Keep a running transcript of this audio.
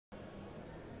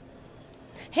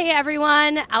Hey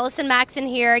everyone, Allison Maxon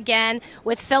here again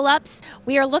with Philips.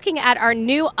 We are looking at our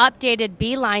new updated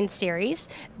Beeline series.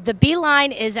 The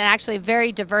Beeline is actually a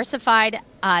very diversified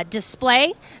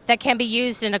display that can be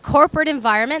used in a corporate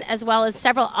environment as well as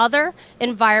several other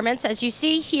environments. As you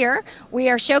see here, we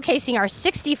are showcasing our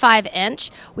 65-inch.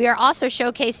 We are also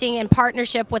showcasing in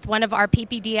partnership with one of our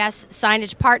PPDS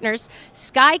signage partners,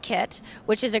 SkyKit,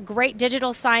 which is a great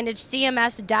digital signage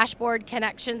CMS dashboard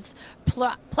connections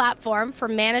platform for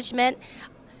management.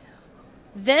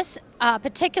 This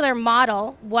particular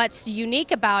model, what's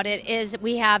unique about it is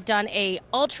we have done a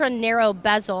ultra narrow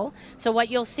bezel. So what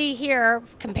you'll see here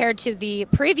compared to the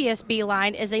previous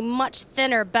Beeline is a much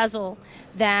thinner bezel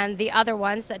than the other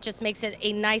ones. That just makes it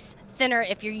a nice thinner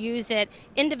if you use it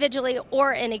individually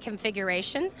or in a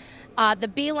configuration. The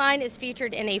Beeline is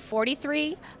featured in a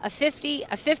 43, a 50,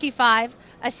 a 55,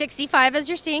 a 65 as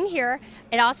you're seeing here.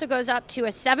 It also goes up to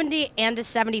a 70 and a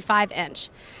 75-inch.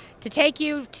 To take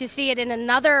you to see it in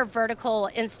another vertical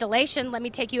installation, let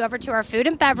me take you over to our food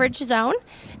and beverage zone,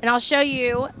 and I'll show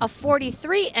you a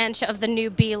 43-inch of the new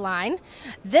Beeline.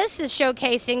 This is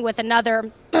showcasing with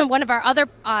another one of our other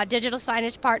digital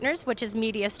signage partners, which is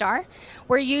MediaStar.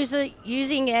 We're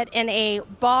using it in a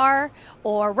bar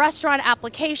or restaurant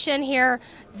application here.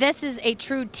 This is a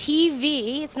true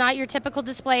TV. It's not your typical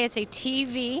display. It's a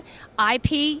TV,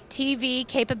 IP TV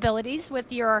capabilities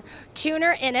with your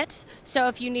tuner in it. So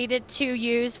if you need it to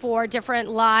use for different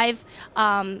live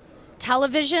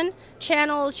television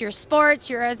channels, your sports,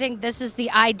 your other thing, this is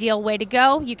the ideal way to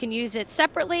go. You can use it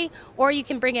separately or you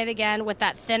can bring it again with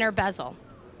that thinner bezel.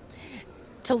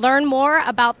 To learn more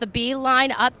about the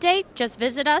Beeline update, just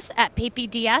visit us at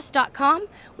ppds.com.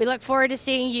 We look forward to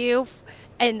seeing you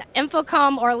in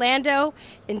InfoComm Orlando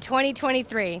in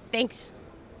 2023. Thanks.